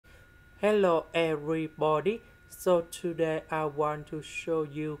Hello everybody, so today I want to show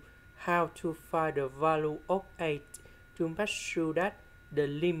you how to find the value of 8 to make sure that the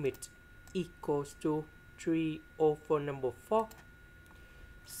limit equals to 3 over number 4.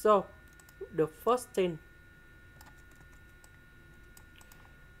 So the first thing,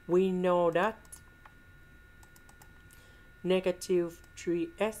 we know that negative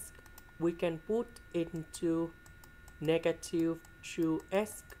 3x we can put into negative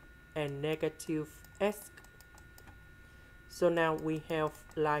 2x and negative s. So now we have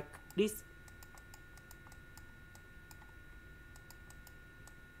like this.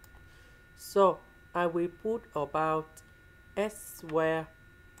 So I will put about s squared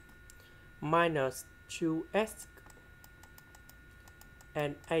minus 2s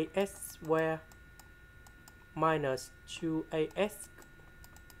and as squared minus 2as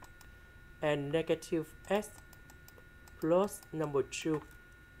and negative s plus number 2.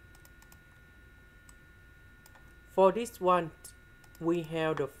 For this one, we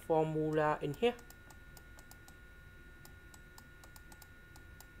have the formula in here.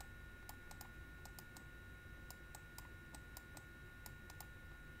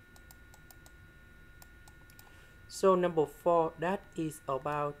 So number 4, that is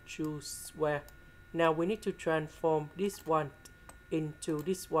about 2 square. Now we need to transform this one into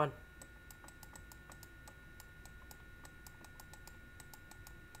this one.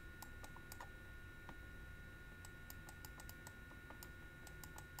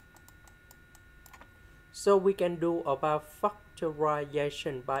 So we can do about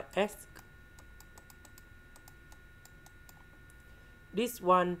factorization by s. This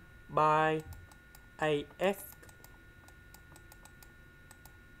one by as.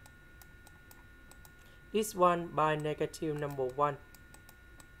 This one by negative number 1.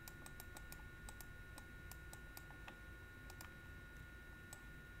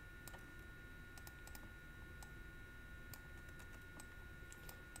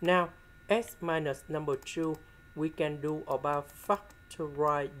 Now s minus number 2 we can do about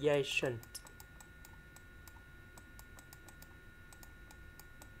factorization.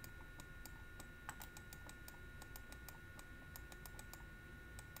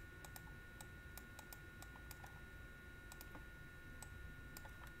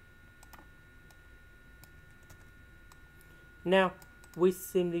 Now we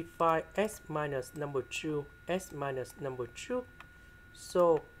simplify s minus number 2, s minus number 2.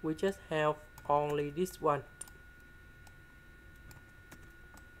 So we just have only this one.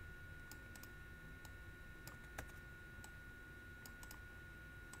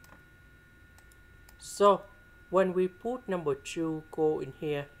 So when we put number 2 go in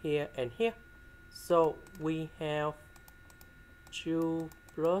here, here and here, so we have 2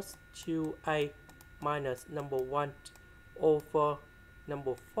 plus 2a minus number 1 over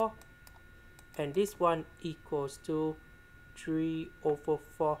number 4, and this one equals to 3 over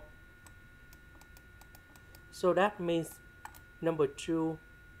 4. So that means number 2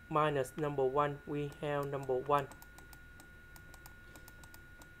 minus number 1, we have number 1.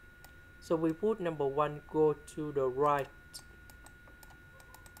 So we put number 1 go to the right.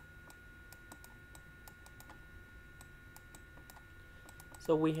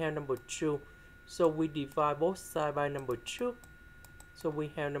 So we have number 2. So we divide both sides by number 2. So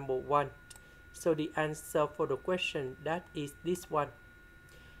we have number 1. So the answer for the question, that is this one.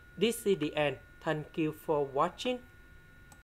 This is the end. Thank you for watching.